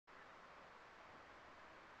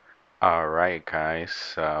Alright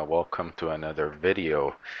guys, welcome to another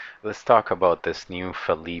video. Let's talk about this new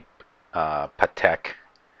Philippe Patek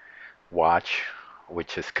watch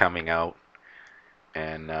which is coming out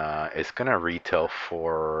and it's gonna retail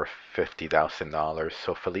for $50,000.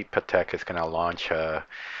 So Philippe Patek is gonna launch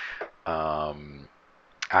um,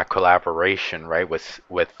 a collaboration, right, with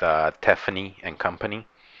Tiffany and Company.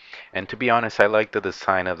 And to be honest, I like the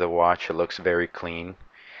design of the watch. It looks very clean.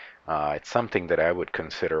 It's something that I would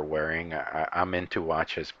consider wearing. I'm into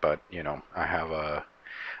watches, but I have a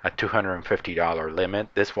 $250 limit.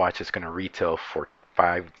 This watch is going to retail for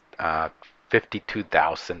five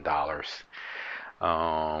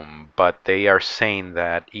 $52,000. But they are saying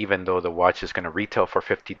that even though the watch is going to retail for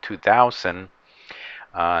 52,000,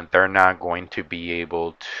 they're not going to be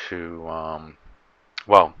able to.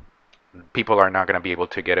 Well, people are not going to be able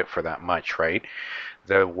to get it for that much, right?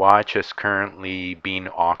 The watch is currently being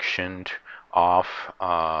auctioned off.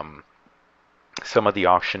 Some of the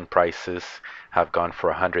auction prices have gone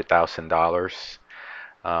for $100,000.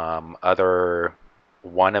 Other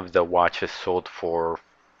one of the watches sold for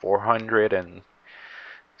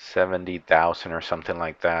 470,000 or something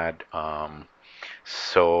like that.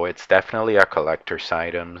 So it's definitely a collector's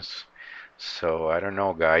items. So I don't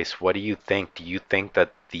know, guys. What do you think? Do you think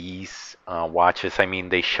that these watches, I mean,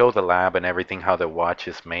 they show the lab and everything, how the watch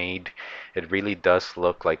is made. It really does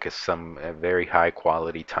look like a very high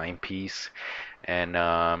quality timepiece. And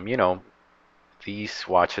these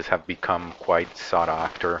watches have become quite sought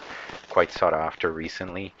after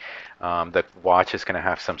recently. The watch is going to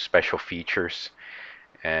have some special features,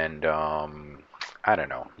 and I don't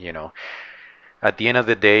know. At the end of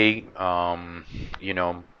the day,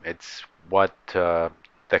 it's what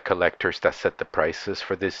the collectors that set the prices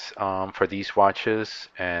for these watches,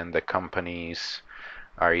 and the companies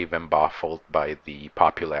are even baffled by the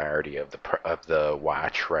popularity of the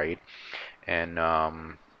watch, right? And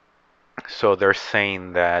so they're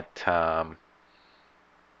saying that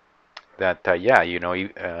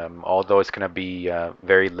yeah, although it's going to be a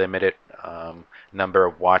very limited number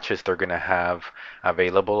of watches they're going to have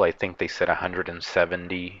available. I think they said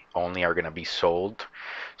 170 only are going to be sold.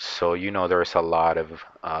 So there's a lot of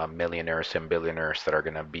millionaires and billionaires that are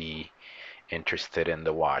going to be interested in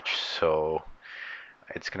the watch. So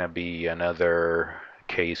it's going to be another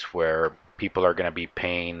case where people are going to be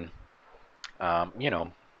paying, um, you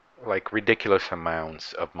know, like ridiculous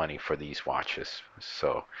amounts of money for these watches.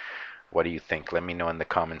 So what do you think? Let me know in the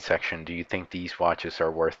comment section. Do you think these watches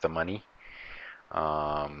are worth the money?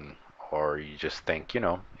 Um, or you just think,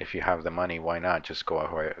 if you have the money, why not just go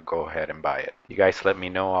ahead and buy it? You guys let me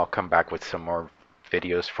know. I'll come back with some more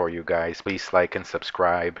videos for you guys. Please like and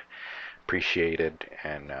subscribe. Appreciate it,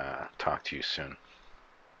 and talk to you soon.